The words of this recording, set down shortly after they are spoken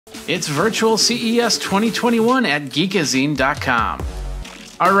It's virtual CES 2021 at geekazine.com.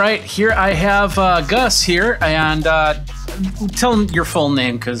 All right, here I have Gus here, and tell him your full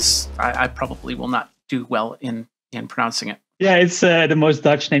name because I probably will not do well in pronouncing it. Yeah, it's the most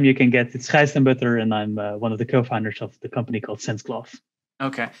Dutch name you can get. It's Gijs den Butter, and I'm one of the co-founders of the company called SensGlove.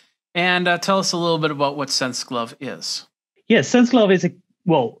 Okay, and tell us a little bit about what SensGlove is. Yes, SensGlove is a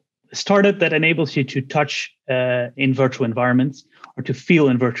startup that enables you to touch in virtual environments, or to feel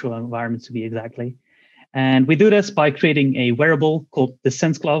in virtual environments, to be exactly. And we do this by creating a wearable called the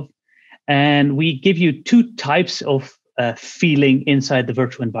SensGlove, and we give you two types of feeling inside the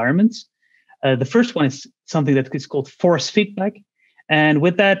virtual environments. The first one is something that is called force feedback. And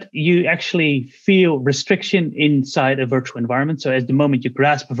with that, you actually feel restriction inside a virtual environment. So at the moment you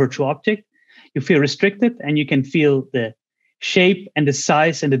grasp a virtual object, you feel restricted, and you can feel the shape and the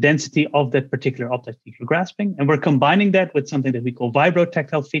size and the density of that particular object you're grasping. And we're combining that with something that we call Vibro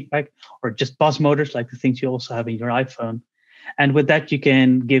tactile feedback, or just buzz motors, like the things you also have in your iPhone. And with that, you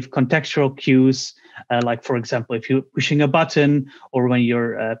can give contextual cues, like, for example, if you're pushing a button or when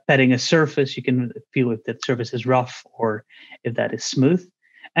you're petting a surface, you can feel if that surface is rough or if that is smooth.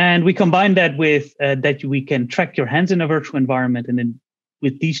 And we combine that with that we can track your hands in a virtual environment. And then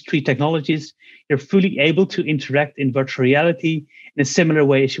with these three technologies, you're fully able to interact in virtual reality in a similar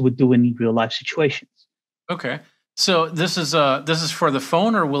way as you would do in real life situations. Okay. So this is for the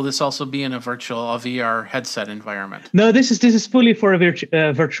phone, or will this also be in a VR headset environment? No, this is fully for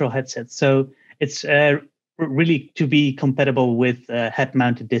a virtual headset. So it's really to be compatible with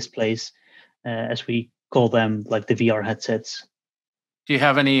head-mounted displays, as we call them, like the VR headsets. Do you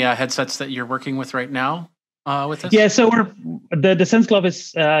have any headsets that you're working with right now with this? Yeah, so the SensGlove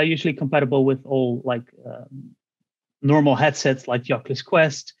is usually compatible with all normal headsets like the Oculus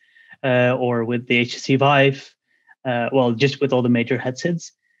Quest or with the HTC Vive. Just with all the major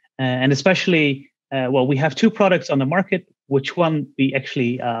headsets. And especially, we have two products on the market, which one we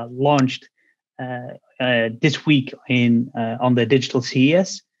actually launched this week on the digital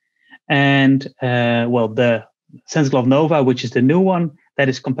CES. And, the SensGlove Nova, which is the new one, that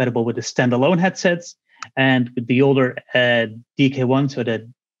is compatible with the standalone headsets. And with the older DK1, so the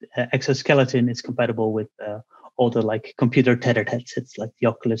exo-skeleton, is compatible with all the computer tethered headsets like the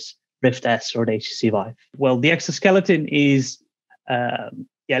Oculus Rift S or the HTC Vive. Well, the exoskeleton is a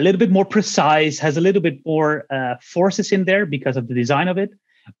little bit more precise, has a little bit more forces in there because of the design of it.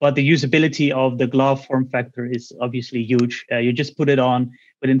 But the usability of the glove form factor is obviously huge. You just put it on,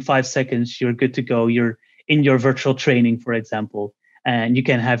 within 5 seconds, you're good to go. You're in your virtual training, for example, and you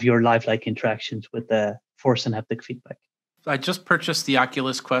can have your lifelike interactions with the force and haptic feedback. I just purchased the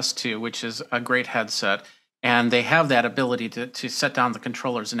Oculus Quest 2, which is a great headset. And they have that ability to set down the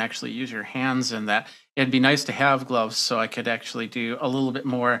controllers and actually use your hands in that. It'd be nice to have gloves so I could actually do a little bit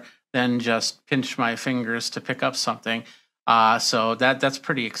more than just pinch my fingers to pick up something. So that's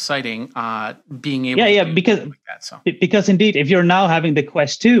pretty exciting, being able to do because like that. So. Because indeed, if you're now having the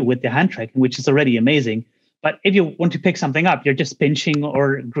Quest 2 with the hand tracking, which is already amazing, but if you want to pick something up, you're just pinching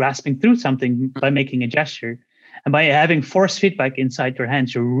or grasping through something by making a gesture. And by having force feedback inside your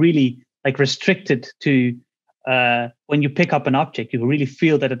hands, you're really restricted to when you pick up an object, you really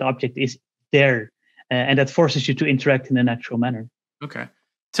feel that an object is there, and that forces you to interact in a natural manner. Okay.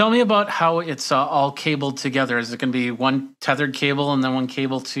 Tell me about how it's all cabled together. Is it going to be one tethered cable and then one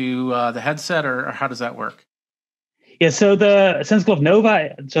cable to the headset, or how does that work? Yeah, so the SensGlove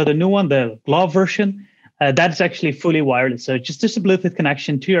Nova, so the new one, the glove version, that's actually fully wireless. So just a Bluetooth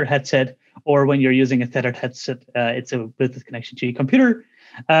connection to your headset, or when you're using a tethered headset, it's a Bluetooth connection to your computer.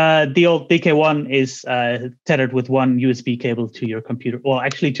 The old DK1 is tethered with one USB cable to your computer,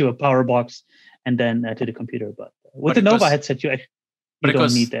 actually to a power box, and then to the computer. But with the Nova headset, you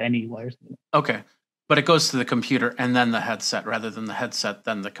don't need any wires. Okay, but it goes to the computer and then the headset, rather than the headset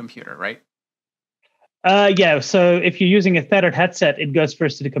then the computer, right? So if you're using a tethered headset, it goes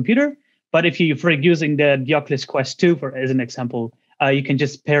first to the computer. But if you're using the Oculus Quest 2, as an example, you can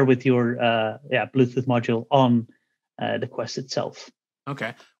just pair with your Bluetooth module on the Quest itself.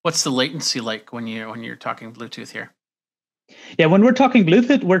 Okay. What's the latency like when you're talking Bluetooth here? Yeah, when we're talking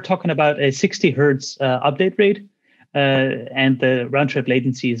Bluetooth, we're talking about a 60 hertz update rate, and the round trip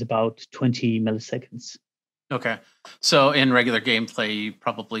latency is about 20 milliseconds. Okay. So in regular gameplay,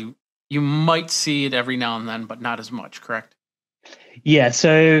 you might see it every now and then, but not as much, correct? Yeah.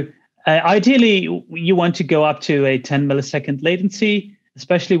 So ideally, you want to go up to a 10 millisecond latency,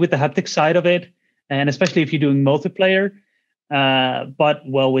 especially with the haptic side of it, and especially if you're doing multiplayer. But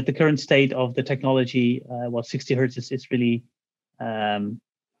with the current state of the technology, 60 hertz is really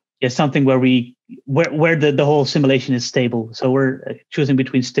something where the whole simulation is stable. So we're choosing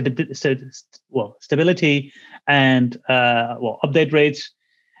between stability and update rates.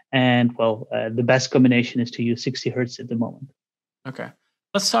 And the best combination is to use 60 hertz at the moment. Okay.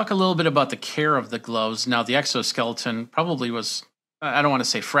 Let's talk a little bit about the care of the gloves. Now, the exoskeleton probably was, I don't want to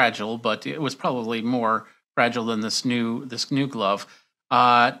say fragile, but it was probably more fragile than this new glove.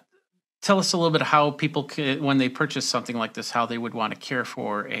 Tell us a little bit how people, when they purchase something like this, how they would want to care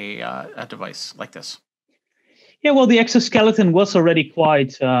for a device like this. Yeah, well, the exoskeleton was already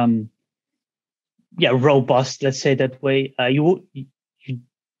quite robust, let's say that way. You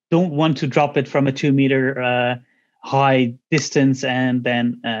don't want to drop it from a 2-meter high distance, and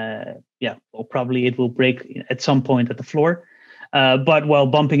then probably it will break at some point at the floor. But while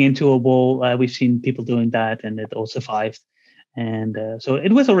bumping into a wall, we've seen people doing that, and it all survived. And so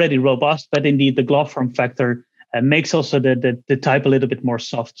it was already robust, but indeed the glove form factor makes also the type a little bit more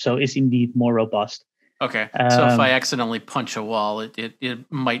soft, so it's indeed more robust. Okay, so if I accidentally punch a wall, it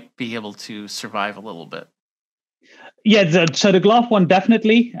might be able to survive a little bit. Yeah, so the glove one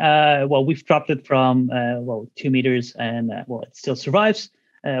definitely. We've dropped it from 2 meters, and it still survives.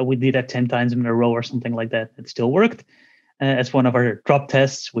 We did that 10 times in a row or something like that. It still worked as one of our drop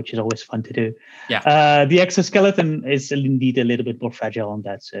tests, which is always fun to do. Yeah. The exoskeleton is indeed a little bit more fragile on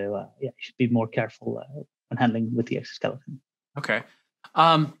that, so you should be more careful when handling with the exoskeleton. Okay.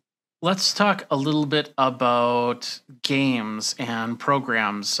 Let's talk a little bit about games and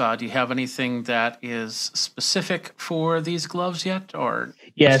programs. Do you have anything that is specific for these gloves yet, or?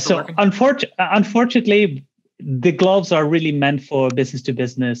 Yeah, so unfortunately, the gloves are really meant for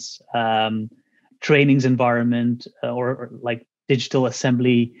business-to-business trainings environment, or like digital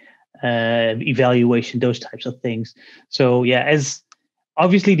assembly evaluation, those types of things. So yeah, as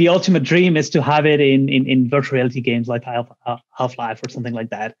obviously the ultimate dream is to have it in virtual reality games like Half-Life or something like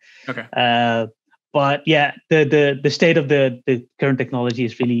that. Okay. But yeah, the state of the current technology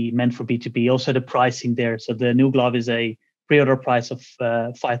is really meant for B2B. Also the pricing there. So the new glove is a pre-order price of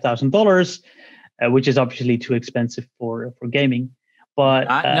 $5,000, which is obviously too expensive for gaming. But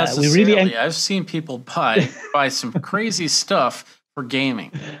not necessarily. I've seen people buy some crazy stuff for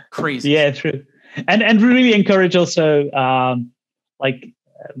gaming. Crazy. Yeah, true. And we really encourage also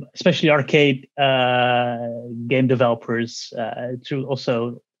especially arcade game developers to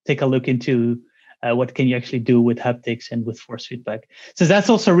also take a look into what can you actually do with haptics and with force feedback. So that's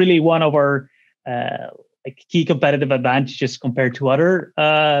also really one of our key competitive advantages compared to other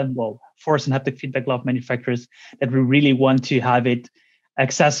force and haptic feedback glove manufacturers, that we really want to have it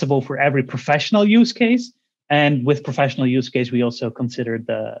accessible for every professional use case. And with professional use case, we also consider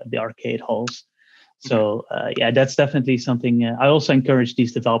the arcade halls. So that's definitely something. I also encourage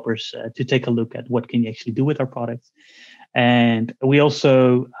these developers to take a look at what can you actually do with our products. And we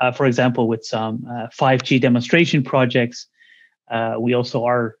also, for example, with some 5G demonstration projects, we also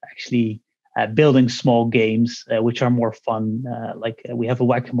are actually building small games which are more fun. We have a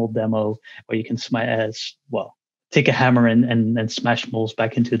whack-a-mole demo where you can take a hammer and smash moles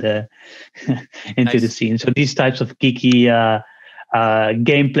back into the the scene. So these types of geeky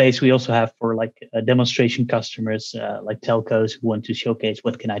gameplays we also have for demonstration customers, like telcos who want to showcase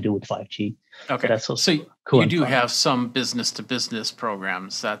what can I do with 5G. Okay, that's also cool. You do have some business-to-business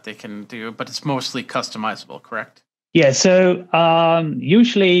programs that they can do, but it's mostly customizable, correct? Yeah. So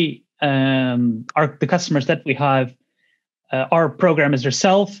usually the customers that we have are programmers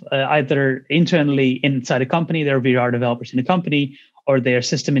themselves, either internally inside a company, they're VR developers in a company, or they are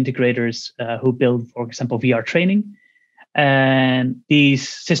system integrators who build, for example, VR training. And these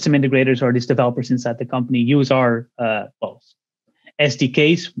system integrators or these developers inside the company use our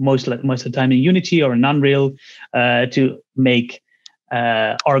SDKs most of the time in Unity or in Unreal to make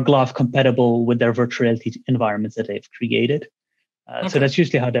our glove compatible with their virtual reality environments that they've created. So that's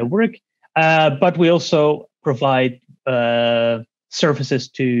usually how they work. But we also provide services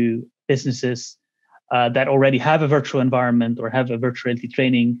to businesses that already have a virtual environment or have a virtual reality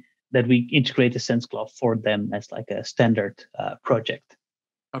training, that we integrate the SensGlove for them as like a standard project.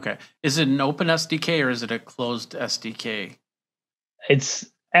 Okay. Is it an open SDK or is it a closed SDK? It's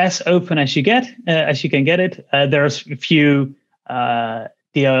as open as you can get it. There's a few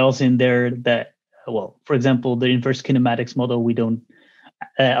DLLs in there that, for example, the inverse kinematics model we don't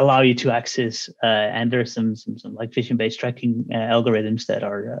allow you to access, and there's some like vision-based tracking algorithms that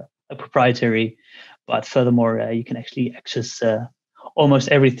are proprietary. But furthermore, you can actually access almost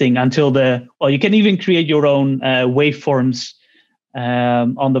everything until you can even create your own waveforms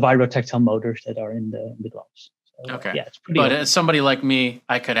on the Vibro tactile motors that are in the gloves. So, okay. Yeah, it's pretty. But as somebody like me,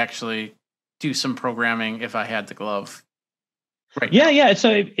 I could actually do some programming if I had the glove. Right. Yeah.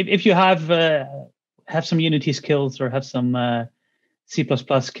 So if you have some Unity skills or have some C++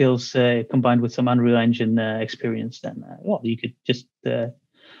 skills combined with some Unreal Engine experience, then you could just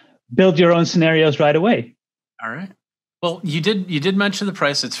build your own scenarios right away. All right. Well, you did mention the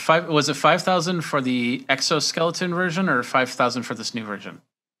price. It's was it 5,000 for the exoskeleton version or 5,000 for this new version?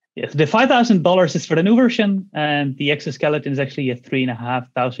 Yes, the $5,000 is for the new version, and the exoskeleton is actually a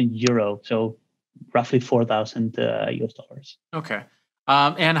 €3,500, so roughly 4,000 US dollars. Okay.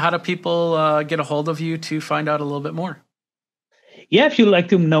 And how do people get a hold of you to find out a little bit more? Yeah, if you'd like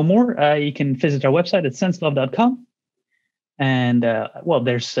to know more, you can visit our website at senseglove.com. And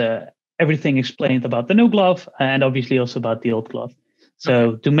there's everything explained about the new glove and obviously also about the old glove.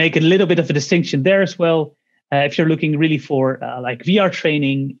 So to make a little bit of a distinction there as well, if you're looking really for like VR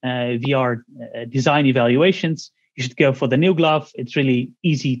training, VR design evaluations, you should go for the new glove. It's really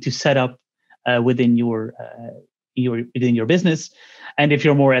easy to set up within your business. And if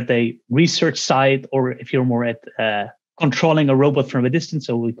you're more at the research side, or if you're more at controlling a robot from a distance,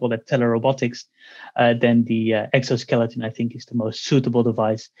 so we call it telerobotics, then the exoskeleton, I think, is the most suitable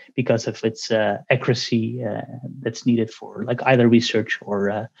device because of its accuracy that's needed for like either research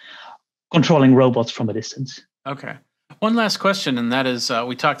or controlling robots from a distance. Okay. One last question, and that is,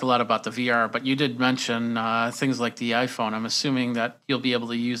 we talked a lot about the VR, but you did mention things like the iPhone. I'm assuming that you'll be able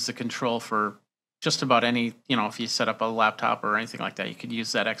to use the control for just about any, if you set up a laptop or anything like that, you could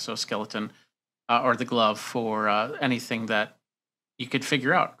use that exoskeleton or the glove for anything that you could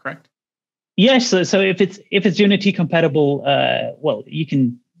figure out, correct? Yes. So if it's Unity compatible, you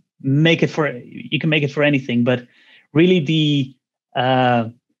can make it for anything. But really, the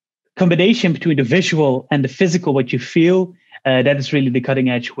combination between the visual and the physical, what you feel, that is really the cutting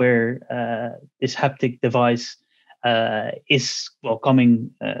edge. Where this haptic device is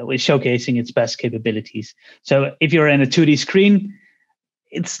showcasing its best capabilities. So if you're in a 2D screen,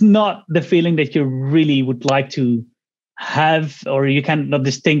 it's not the feeling that you really would like to have, or you cannot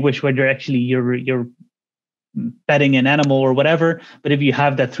distinguish whether actually you're petting an animal or whatever. But if you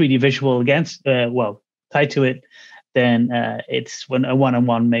have that 3D visual tied to it, then it's when a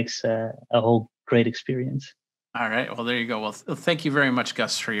one-on-one makes a whole great experience. All right. Well, there you go. Well, thank you very much,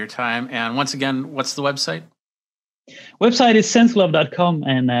 Gus, for your time. And once again, what's the website? Website is senseglove.com,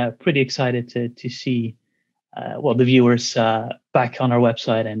 and pretty excited to see the viewers back on our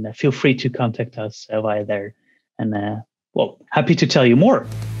website, and feel free to contact us via there. And happy to tell you more.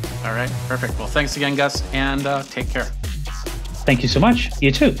 All right, perfect. Well, thanks again, Gus, and take care. Thank you so much.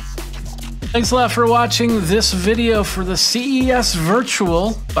 You too. Thanks a lot for watching this video for the CES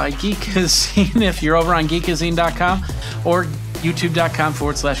Virtual by Geekazine. If you're over on geekazine.com or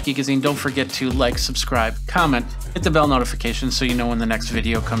youtube.com/Geekazine, don't forget to like, subscribe, comment, hit the bell notification so you know when the next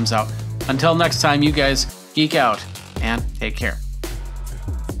video comes out. Until next time, you guys geek out and take care.